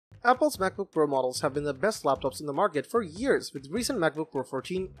Apple's MacBook Pro models have been the best laptops in the market for years, with recent MacBook Pro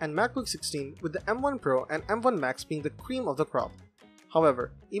 14 and MacBook 16 with the M1 Pro and M1 Max being the cream of the crop.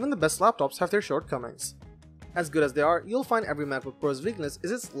 However, even the best laptops have their shortcomings. As good as they are, you'll find every MacBook Pro's weakness is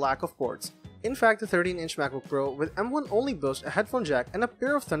its lack of ports. In fact, the 13-inch MacBook Pro with M1 only boasts a headphone jack and a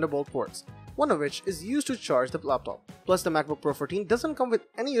pair of Thunderbolt ports, one of which is used to charge the laptop. Plus, the MacBook Pro 14 doesn't come with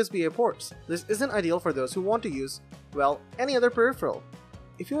any USB-A ports. This isn't ideal for those who want to use, well, any other peripheral.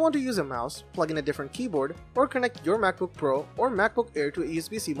 If you want to use a mouse, plug in a different keyboard, or connect your MacBook Pro or MacBook Air to a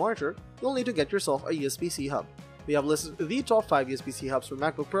USB-C monitor, you'll need to get yourself a USB-C hub. We have listed the top 5 USB-C hubs for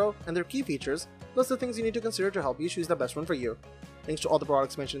MacBook Pro and their key features, plus the things you need to consider to help you choose the best one for you. Links to all the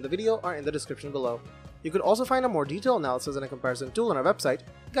products mentioned in the video are in the description below. You could also find a more detailed analysis and a comparison tool on our website,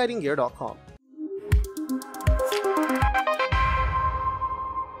 guidinggear.com.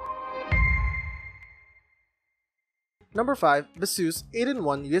 Number 5. Asus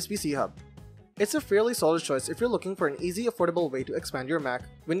 8-in-1 USB-C Hub. It's a fairly solid choice if you're looking for an easy, affordable way to expand your Mac,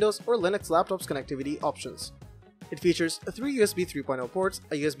 Windows, or Linux laptop's connectivity options. It features 3 USB 3.0 ports,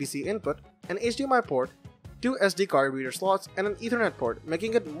 a USB-C input, an HDMI port, 2 SD card reader slots, and an Ethernet port,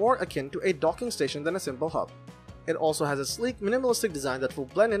 making it more akin to a docking station than a simple hub. It also has a sleek, minimalistic design that will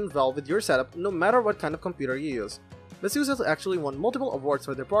blend in well with your setup no matter what kind of computer you use. Asus has actually won multiple awards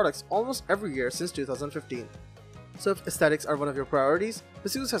for their products almost every year since 2015. So if aesthetics are one of your priorities,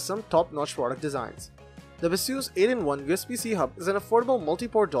 Asus has some top-notch product designs. The Asus 8-in-1 USB-C hub is an affordable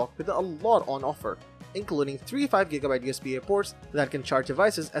multi-port dock with a lot on offer, including 3 5GB USB-A ports that can charge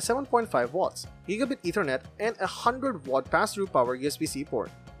devices at 7.5 watts, Gigabit Ethernet, and a 100-watt pass-through power USB-C port.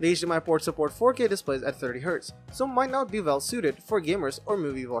 The HDMI ports support 4K displays at 30Hz, so might not be well suited for gamers or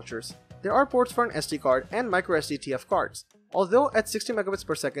movie watchers. There are ports for an SD card and microSD TF cards, although at 60 megabits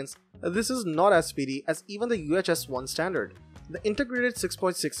per second, this is not as speedy as even the UHS 1 standard. The integrated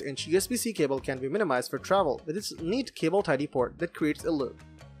 6.6-inch USB-C cable can be minimized for travel with its neat cable tidy port that creates a loop.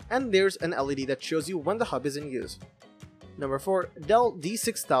 And there's an LED that shows you when the hub is in use. Number 4. Dell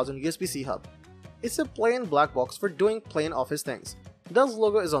D6000 USB-C Hub. It's a plain black box for doing plain office things. Dell's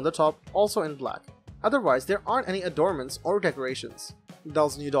logo is on the top, also in black. Otherwise, there aren't any adornments or decorations.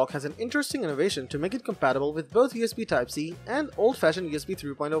 Dell's new dock has an interesting innovation to make it compatible with both USB Type-C and old-fashioned USB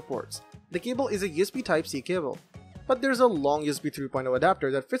 3.0 ports. The cable is a USB Type-C cable, but there's a long USB 3.0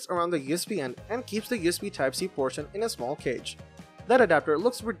 adapter that fits around the USB end and keeps the USB Type-C portion in a small cage. That adapter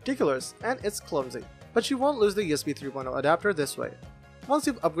looks ridiculous and it's clumsy, but you won't lose the USB 3.0 adapter this way. Once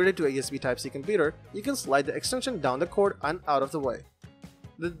you've upgraded to a USB Type-C computer, you can slide the extension down the cord and out of the way.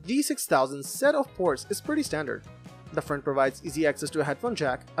 The D6000 set of ports is pretty standard. The front provides easy access to a headphone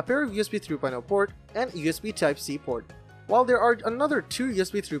jack, a pair of USB 3.0 port, and USB Type-C port, while there are another 2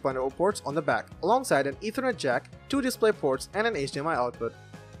 USB 3.0 ports on the back, alongside an Ethernet jack, 2 display ports, and an HDMI output.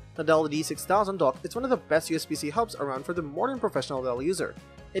 The Dell D6000 dock is one of the best USB-C hubs around for the modern professional Dell user.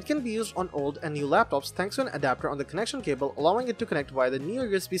 It can be used on old and new laptops thanks to an adapter on the connection cable allowing it to connect via the new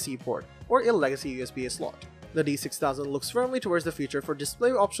USB-C port or a legacy USB-A slot. The D6000 looks firmly towards the future for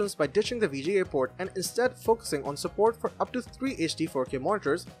display options by ditching the VGA port and instead focusing on support for up to 3 HD 4K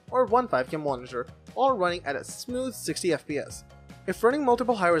monitors or 1 5K monitor, all running at a smooth 60 FPS. If running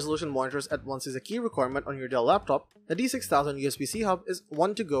multiple high-resolution monitors at once is a key requirement on your Dell laptop, the D6000 USB-C hub is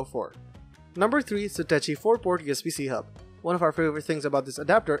one to go for. Number 3. Satechi 4-port USB-C hub. One of our favorite things about this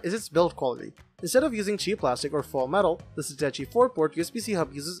adapter is its build quality. Instead of using cheap plastic or faux metal, the Satechi 4-port USB-C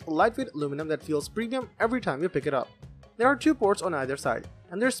hub uses lightweight aluminum that feels premium every time you pick it up. There are 2 ports on either side,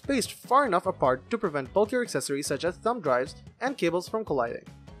 and they're spaced far enough apart to prevent bulkier accessories such as thumb drives and cables from colliding.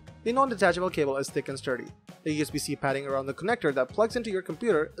 The non-detachable cable is thick and sturdy. The USB-C padding around the connector that plugs into your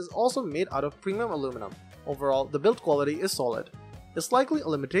computer is also made out of premium aluminum. Overall, the build quality is solid. It's likely a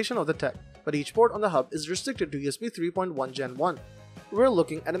limitation of the tech, but each port on the hub is restricted to USB 3.1 Gen 1. We're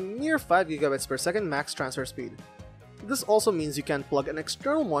looking at a mere 5 GB per second max transfer speed. This also means you can't plug an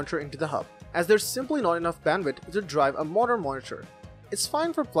external monitor into the hub, as there's simply not enough bandwidth to drive a modern monitor. It's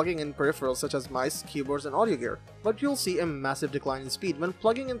fine for plugging in peripherals such as mice, keyboards, and audio gear, but you'll see a massive decline in speed when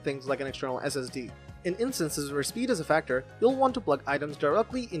plugging in things like an external SSD. In instances where speed is a factor, you'll want to plug items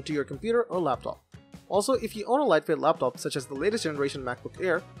directly into your computer or laptop. Also, if you own a lightweight laptop such as the latest generation MacBook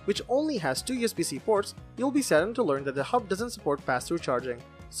Air, which only has 2 USB-C ports, you'll be saddened to learn that the hub doesn't support pass-through charging.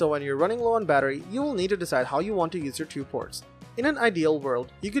 So when you're running low on battery, you will need to decide how you want to use your 2 ports. In an ideal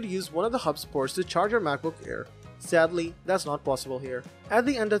world, you could use one of the hub's ports to charge your MacBook Air. Sadly, that's not possible here. At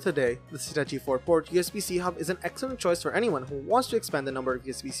the end of the day, the Satechi 4-port USB-C hub is an excellent choice for anyone who wants to expand the number of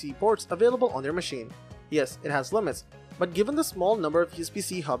USB-C ports available on their machine. Yes, it has limits, But given the small number of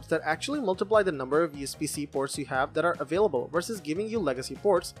USB-C hubs that actually multiply the number of USB-C ports you have that are available versus giving you legacy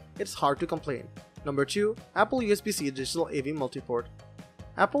ports, it's hard to complain. Number 2. Apple USB-C Digital AV Multiport.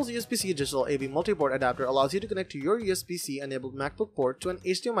 Apple's USB-C Digital AV Multiport adapter allows you to connect to your USB-C enabled MacBook port to an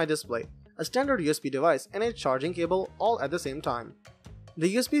HDMI display, a standard USB device, and a charging cable all at the same time.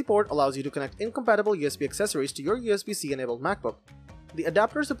 The USB port allows you to connect incompatible USB accessories to your USB-C enabled MacBook. The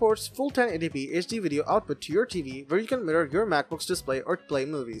adapter supports full 1080p HD video output to your TV where you can mirror your MacBook's display or play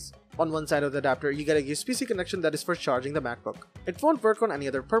movies. On one side of the adapter, you get a USB-C connection that is for charging the MacBook. It won't work on any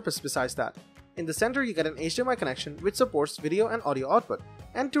other purpose besides that. In the center, you get an HDMI connection which supports video and audio output.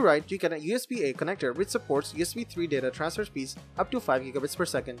 And to right, you get a USB-A connector which supports USB 3 data transfer speeds up to 5 gigabits per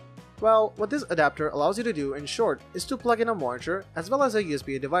second. Well, what this adapter allows you to do in short is to plug in a monitor as well as a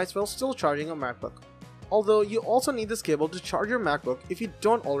USB-A device while still charging a MacBook. Although you also need this cable to charge your MacBook if you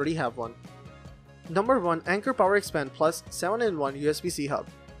don't already have one. Number 1. Anker Power Expand Plus 7-in-1 USB-C Hub.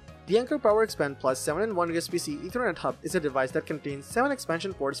 The Anker Power Expand Plus 7-in-1 USB-C Ethernet Hub is a device that contains 7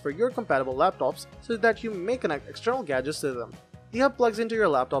 expansion ports for your compatible laptops so that you may connect external gadgets to them. The hub plugs into your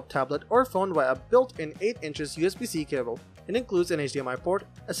laptop, tablet, or phone via a built-in 8 inches USB-C cable. It includes an HDMI port,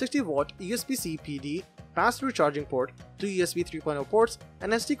 a 60-watt USB-C PD, pass-through charging port, 2 USB 3.0 ports,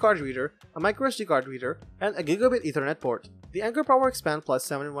 an SD card reader, a microSD card reader, and a gigabit Ethernet port. The Anker Power Expand Plus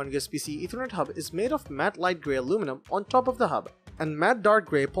 7-in-1 USB-C Ethernet hub is made of matte light gray aluminum on top of the hub and matte dark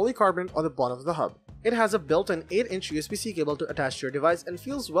gray polycarbonate on the bottom of the hub. It has a built-in 8-inch USB-C cable to attach to your device and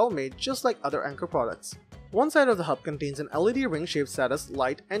feels well made just like other Anker products. One side of the hub contains an LED ring-shaped status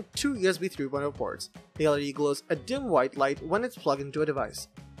light and 2 USB 3.0 ports. The LED glows a dim white light when it's plugged into a device.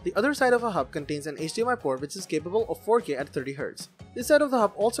 The other side of a hub contains an HDMI port which is capable of 4K at 30Hz. This side of the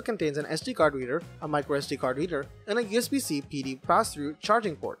hub also contains an SD card reader, a microSD card reader, and a USB-C PD pass-through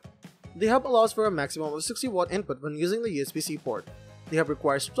charging port. The hub allows for a maximum of 60 watt input when using the USB-C port. The hub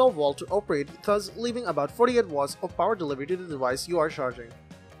requires 12 volt to operate, thus leaving about 48 watts of power delivery to the device you are charging.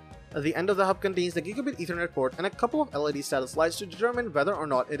 At the end of the hub contains the gigabit Ethernet port and a couple of LED status lights to determine whether or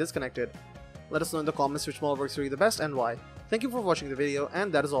not it is connected. Let us know in the comments which model works for you the best and why. Thank you for watching the video,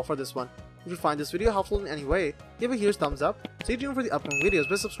 and that is all for this one. If you find this video helpful in any way, give a huge thumbs up, stay tuned for the upcoming videos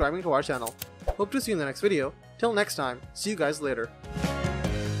by subscribing to our channel. Hope to see you in the next video. Till next time, see you guys later.